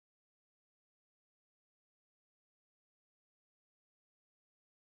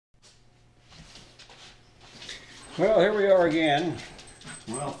Well, here we are again.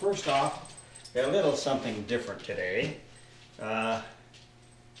 Well, first off, got a little something different today. I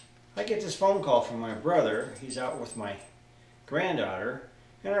get this phone call from my brother. He's out with my granddaughter,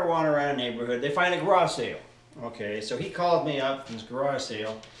 and they're wandering around the neighborhood. They find a garage sale. Okay, so he called me up from his garage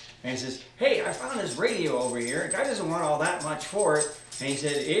sale, and he says, "Hey, I found this radio over here. The guy doesn't want all that much for it." And he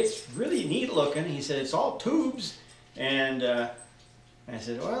said, "It's really neat looking." He said, "It's all tubes." And I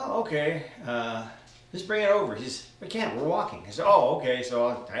said, "Well, okay. Just bring it over." He says, "We can't, we're walking." I said, "Oh, okay." So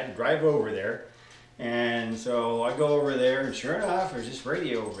I had to drive over there. And so I go over there, and sure enough, there's this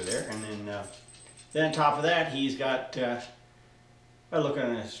radio over there. And then on top of that, he's got, I look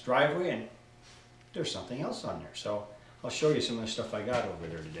on his driveway, and there's something else on there. So I'll show you some of the stuff I got over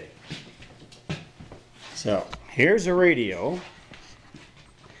there today. So here's a radio.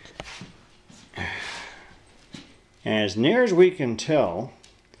 As near as we can tell,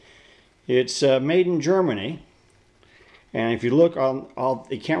 it's made in Germany. And if you look on,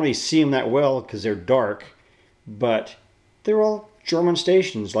 you can't really see them that well because they're dark, but they're all German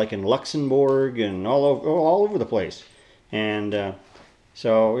stations, like in Luxembourg and all over the place. And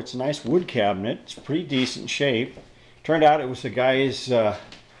so it's a nice wood cabinet. It's pretty decent shape. Turned out it was the guy's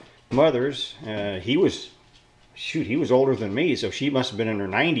mother's. He was older than me, so she must have been in her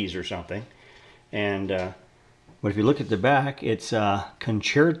 90s or something. And but if you look at the back, it's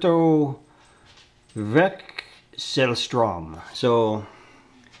Concerto Wechselstrom. So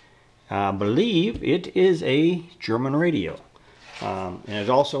I believe it is a German radio. And it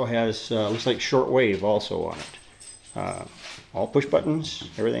also has, looks like shortwave also on it. All push buttons,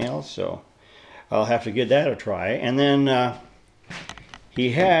 everything else. So I'll have to give that a try. And then he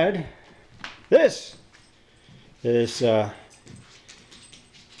had this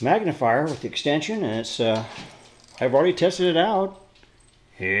magnifier with the extension, and it's I've already tested it out.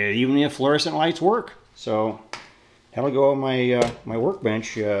 Even the fluorescent lights work. So that'll go on my my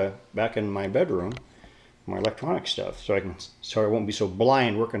workbench back in my bedroom, my electronic stuff, so I won't be so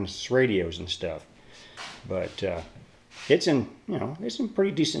blind working with radios and stuff. But it's in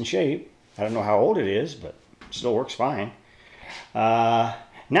pretty decent shape. I don't know how old it is, but it still works fine. Now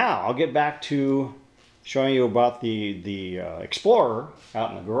I'll get back to showing you about the Explorer out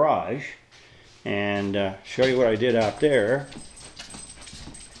in the garage, and show you what I did out there.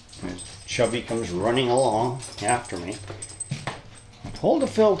 As Chubby comes running along after me. I pulled the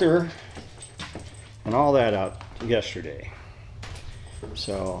filter and all that out yesterday.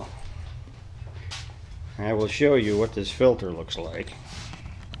 So I will show you what this filter looks like.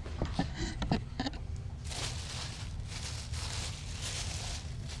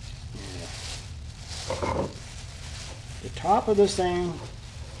 The top of this thing,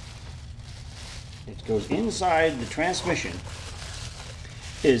 it goes inside the transmission,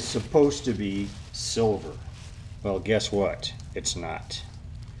 is supposed to be silver. Well, guess what? It's not.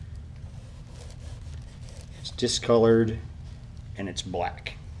 It's discolored and it's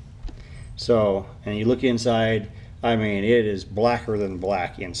black. So, and you look inside, I mean, it is blacker than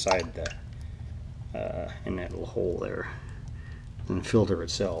black inside in that little hole there, in the filter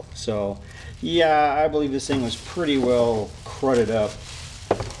itself. So, yeah, I believe this thing was pretty well crudded up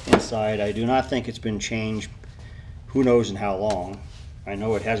inside. I do not think it's been changed, who knows in how long. I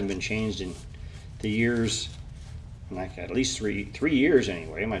know it hasn't been changed in the years, like at least three years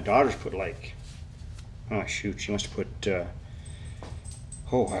anyway. My daughter's put like, oh shoot, she must have put,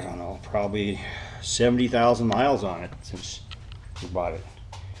 oh, I don't know, probably 70,000 miles on it since we bought it.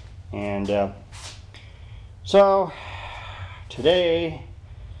 And so today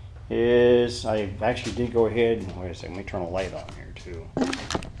is, I actually did go ahead and, wait a second, let me turn a light on here too,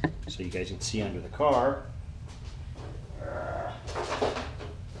 so you guys can see under the car.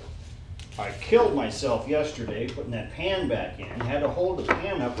 I killed myself yesterday putting that pan back in. I had to hold the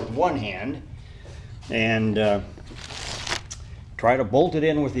pan up with one hand and try to bolt it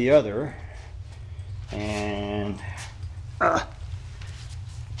in with the other. And I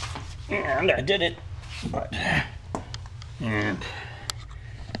did it. But, and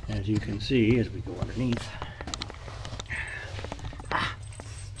as you can see, as we go underneath,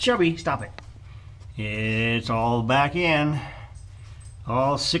 Chubby, stop it. It's all back in.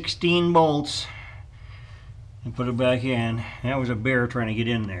 All 16 bolts, and put it back in. That was a bear trying to get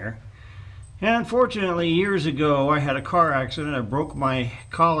in there. And unfortunately, years ago, I had a car accident. I broke my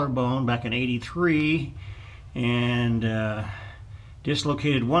collarbone back in '83 and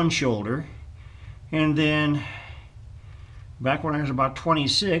dislocated one shoulder. And then back when I was about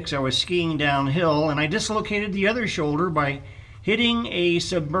 26, I was skiing downhill and I dislocated the other shoulder by hitting a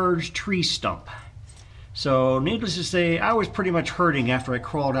submerged tree stump. So needless to say, I was pretty much hurting after I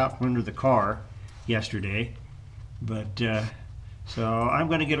crawled out from under the car yesterday. But so I'm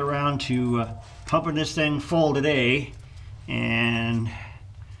going to get around to pumping this thing full today, and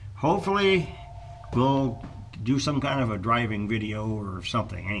hopefully we'll do some kind of a driving video or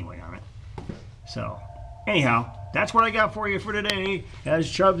something anyway on it. So anyhow, that's what I got for you for today, as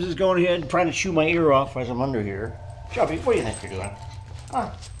Chubbs is going ahead and trying to chew my ear off as I'm under here. Chubby, what do you think you're doing?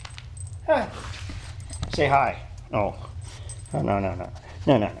 Huh? Huh? Say hi. Oh. Oh, no.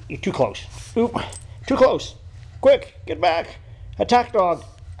 You're too close. Oop. Too close. Quick, get back. Attack dog.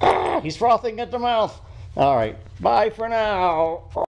 Ah, he's frothing at the mouth. All right. Bye for now.